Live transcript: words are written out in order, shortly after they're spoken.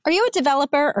Are you a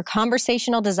developer or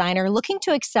conversational designer looking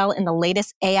to excel in the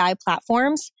latest AI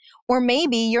platforms? Or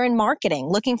maybe you're in marketing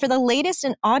looking for the latest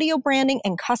in audio branding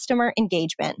and customer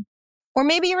engagement. Or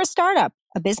maybe you're a startup,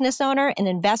 a business owner, an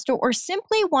investor, or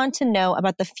simply want to know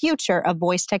about the future of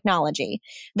voice technology.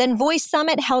 Then Voice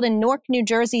Summit, held in Newark, New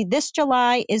Jersey this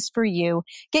July, is for you.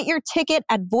 Get your ticket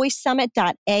at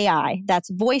voicesummit.ai. That's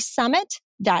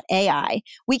voicesummit.ai.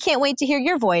 We can't wait to hear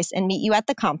your voice and meet you at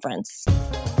the conference.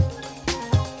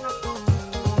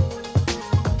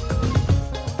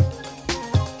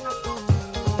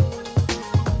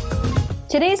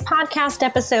 Today's podcast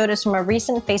episode is from a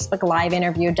recent Facebook Live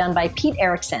interview done by Pete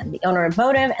Erickson, the owner of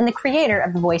Motive and the creator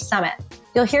of the Voice Summit.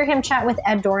 You'll hear him chat with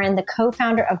Ed Doran, the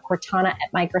co-founder of Cortana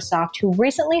at Microsoft, who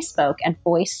recently spoke at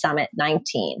Voice Summit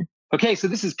 19. Okay, so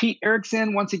this is Pete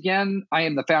Erickson. Once again, I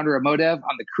am the founder of Motive.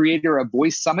 I'm the creator of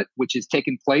Voice Summit, which is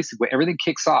taking place where everything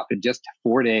kicks off in just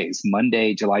 4 days,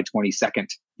 Monday, July 22nd,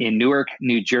 in Newark,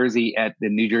 New Jersey at the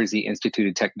New Jersey Institute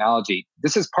of Technology.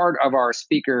 This is part of our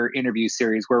speaker interview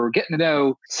series where we're getting to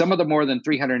know some of the more than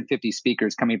 350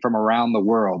 speakers coming from around the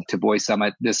world to Voice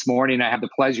Summit. This morning, I have the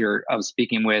pleasure of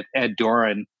speaking with Ed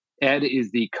Doran. Ed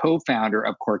is the co-founder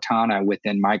of Cortana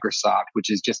within Microsoft, which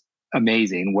is just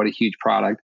amazing. What a huge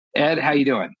product. Ed, how you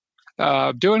doing?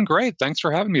 Doing great. Thanks for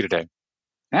having me today.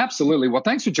 Absolutely. Well,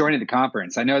 thanks for joining the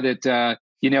conference. I know that,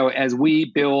 as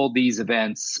we build these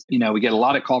events, we get a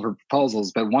lot of call for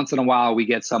proposals, but once in a while we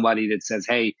get somebody that says,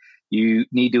 hey, you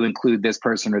need to include this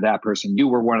person or that person. You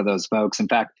were one of those folks. In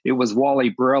fact, it was Wally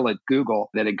Brill at Google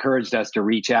that encouraged us to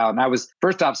reach out. And I was,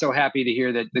 first off, so happy to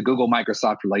hear that the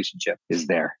Google-Microsoft relationship is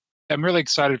there. I'm really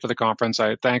excited for the conference.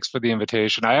 Thanks for the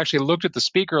invitation. I actually looked at the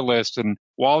speaker list and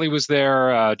Wally was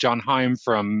there, John Heim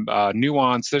from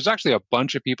Nuance. There's actually a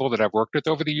bunch of people that I've worked with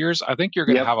over the years. I think you're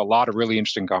going to have a lot of really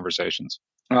interesting conversations.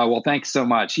 Well, thanks so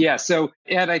much. Yeah. So,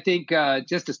 Ed, I think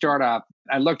just to start off,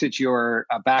 I looked at your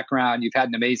background. You've had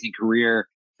an amazing career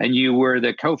and you were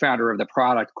the co-founder of the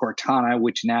product Cortana,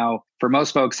 which now, for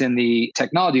most folks in the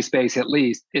technology space, at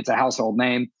least, it's a household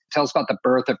name. Tell us about the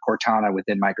birth of Cortana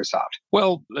within Microsoft.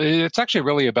 Well, it's actually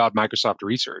really about Microsoft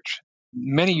research.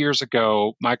 Many years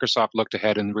ago, Microsoft looked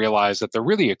ahead and realized that the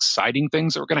really exciting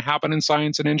things that were going to happen in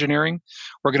science and engineering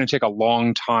were going to take a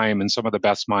long time and some of the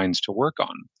best minds to work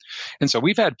on. And so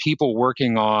we've had people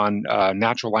working on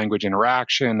natural language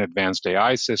interaction, advanced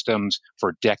AI systems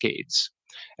for decades.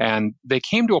 And they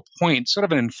came to a point, sort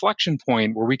of an inflection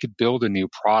point, where we could build a new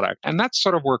product. And that's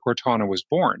sort of where Cortana was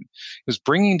born. It was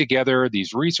bringing together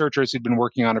these researchers who'd been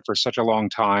working on it for such a long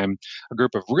time, a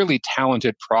group of really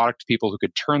talented product people who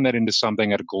could turn that into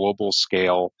something at a global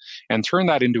scale and turn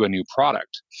that into a new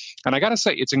product. And I got to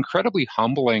say, it's incredibly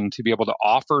humbling to be able to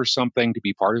offer something to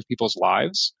be part of people's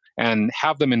lives and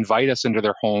have them invite us into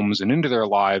their homes and into their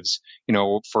lives,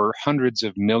 for hundreds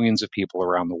of millions of people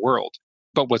around the world.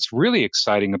 But what's really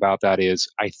exciting about that is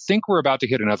I think we're about to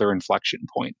hit another inflection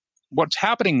point. What's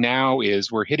happening now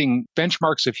is we're hitting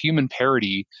benchmarks of human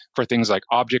parity for things like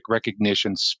object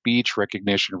recognition, speech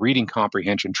recognition, reading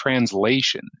comprehension,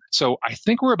 translation. So I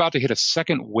think we're about to hit a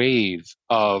second wave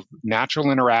of natural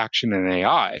interaction in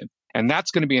AI. And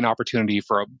that's going to be an opportunity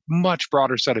for a much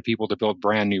broader set of people to build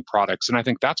brand new products. And I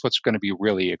think that's what's going to be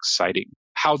really exciting.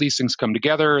 How these things come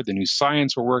together, the new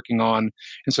science we're working on,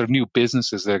 and sort of new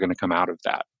businesses that are going to come out of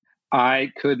that.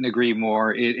 I couldn't agree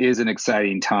more. It is an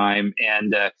exciting time.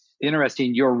 And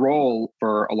interesting, your role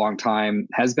for a long time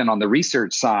has been on the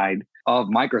research side of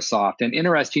Microsoft. And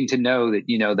interesting to know that,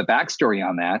 the backstory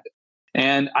on that.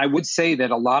 And I would say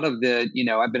that a lot of the,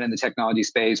 I've been in the technology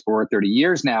space for 30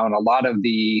 years now, and a lot of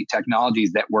the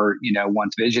technologies that were,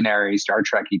 once visionary, Star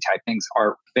Trek-y type things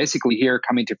are basically here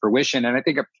coming to fruition. And I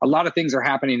think a lot of things are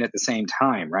happening at the same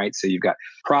time, right? So you've got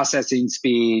processing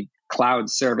speed, cloud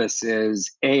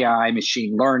services, AI,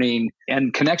 machine learning,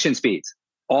 and connection speeds.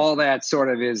 All that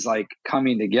sort of is like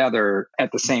coming together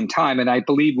at the same time. And I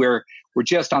believe we're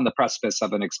just on the precipice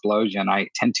of an explosion. I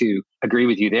tend to agree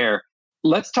with you there.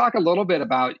 Let's talk a little bit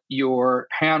about your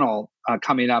panel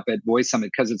coming up at Voice Summit,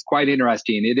 because it's quite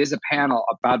interesting. It is a panel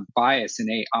about bias in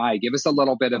AI. Give us a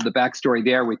little bit of the backstory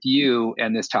there with you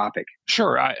and this topic.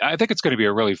 Sure. I think it's going to be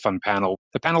a really fun panel.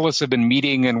 The panelists have been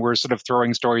meeting and we're sort of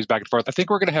throwing stories back and forth. I think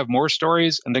we're going to have more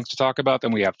stories and things to talk about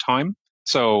than we have time.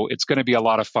 So it's going to be a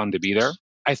lot of fun to be there.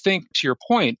 I think, to your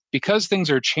point, because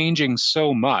things are changing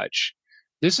so much,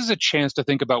 this is a chance to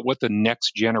think about what the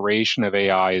next generation of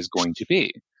AI is going to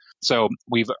be. So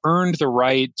we've earned the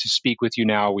right to speak with you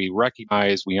now. We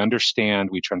recognize, we understand,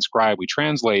 we transcribe, we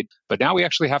translate, but now we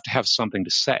actually have to have something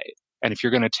to say. And if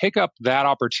you're going to take up that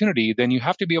opportunity, then you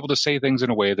have to be able to say things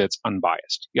in a way that's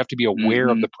unbiased. You have to be aware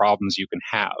of the problems you can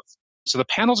have. So the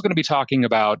panel is going to be talking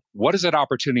about what is that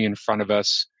opportunity in front of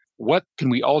us? What can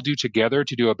we all do together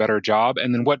to do a better job?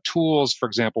 And then what tools, for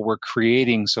example, we're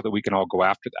creating so that we can all go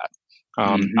after that.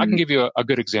 I can give you a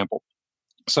good example.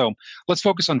 So let's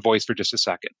focus on voice for just a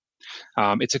second.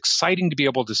 It's exciting to be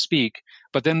able to speak,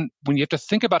 but then when you have to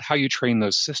think about how you train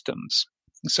those systems.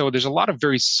 So there's a lot of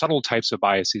very subtle types of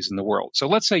biases in the world. So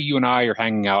let's say you and I are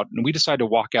hanging out and we decide to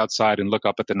walk outside and look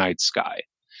up at the night sky.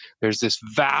 There's this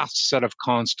vast set of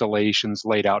constellations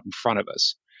laid out in front of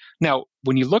us. Now,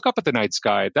 when you look up at the night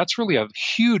sky, that's really a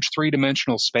huge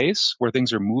three-dimensional space where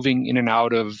things are moving in and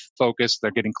out of focus. They're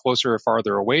getting closer or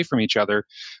farther away from each other.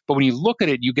 But when you look at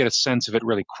it, you get a sense of it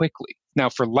really quickly. Now,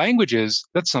 for languages,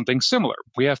 that's something similar.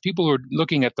 We have people who are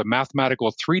looking at the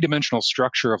mathematical three-dimensional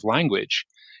structure of language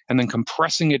and then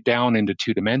compressing it down into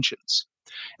two dimensions.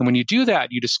 And when you do that,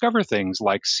 you discover things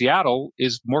like Seattle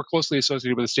is more closely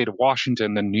associated with the state of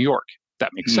Washington than New York.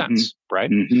 That makes sense,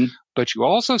 right? But you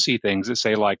also see things that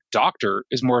say like doctor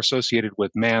is more associated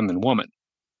with man than woman.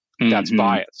 That's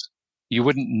bias. You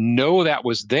wouldn't know that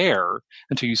was there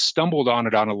until you stumbled on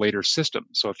it on a later system.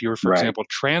 So if you were, for example,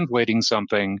 translating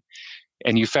something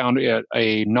and you found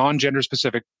a non-gender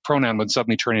specific pronoun would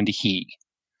suddenly turn into he.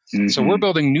 So we're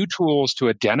building new tools to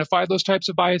identify those types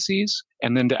of biases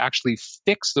and then to actually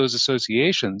fix those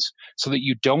associations so that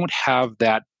you don't have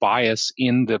that bias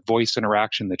in the voice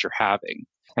interaction that you're having.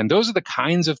 And those are the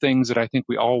kinds of things that I think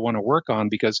we all want to work on,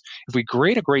 because if we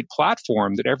create a great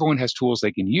platform that everyone has tools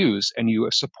they can use and you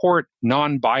support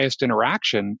non-biased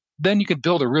interaction, then you can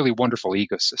build a really wonderful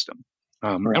ecosystem.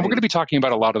 And we're going to be talking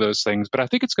about a lot of those things, but I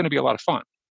think it's going to be a lot of fun.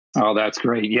 Oh, that's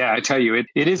great. Yeah, I tell you,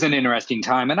 it is an interesting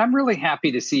time. And I'm really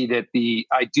happy to see that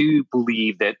I do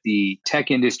believe that the tech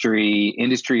industry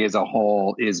as a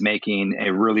whole is making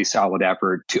a really solid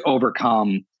effort to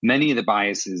overcome many of the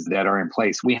biases that are in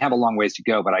place. We have a long ways to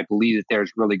go, but I believe that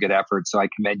there's really good effort. So I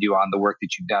commend you on the work that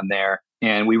you've done there.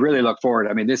 And we really look forward.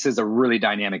 I mean, this is a really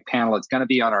dynamic panel. It's going to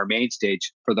be on our main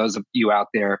stage for those of you out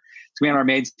there. It's going to be on our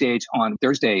main stage on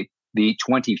Thursday, the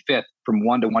 25th from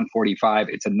 1 to 1:45.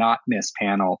 It's a not miss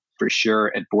panel for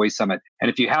sure at Voice Summit. And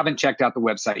if you haven't checked out the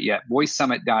website yet,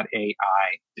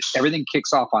 voicesummit.ai, everything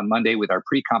kicks off on Monday with our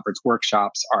pre-conference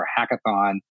workshops, our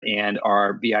hackathon, and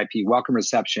our VIP welcome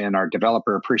reception, our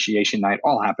developer appreciation night,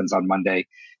 all happens on Monday.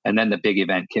 And then the big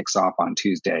event kicks off on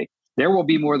Tuesday. There will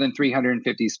be more than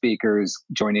 350 speakers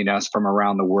joining us from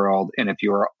around the world. And if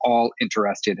you are all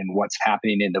interested in what's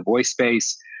happening in the voice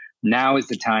space, now is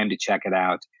the time to check it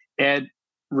out. Ed,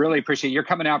 really appreciate it. You're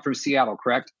coming out from Seattle,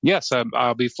 correct? Yes,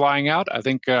 I'll be flying out. I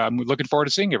think I'm looking forward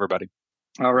to seeing everybody.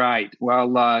 All right.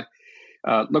 Well,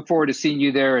 look forward to seeing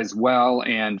you there as well,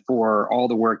 and for all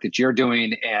the work that you're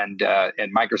doing and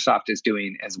Microsoft is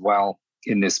doing as well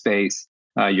in this space.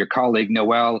 Your colleague,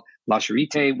 Noel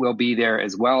Lacharite, will be there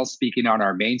as well, speaking on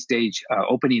our main stage,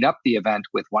 opening up the event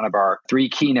with one of our 3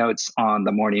 keynotes on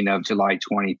the morning of July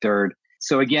 23rd.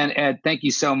 So again, Ed, thank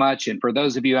you so much. And for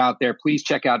those of you out there, please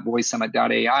check out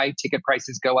voicesummit.ai. Ticket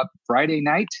prices go up Friday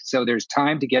night, so there's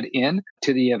time to get in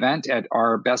to the event at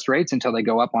our best rates until they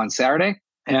go up on Saturday.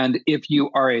 And if you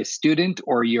are a student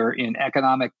or you're in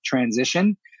economic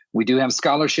transition, we do have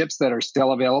scholarships that are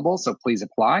still available, so please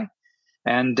apply.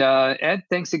 And Ed,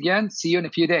 thanks again. See you in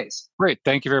a few days. Great.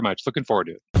 Thank you very much. Looking forward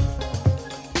to it.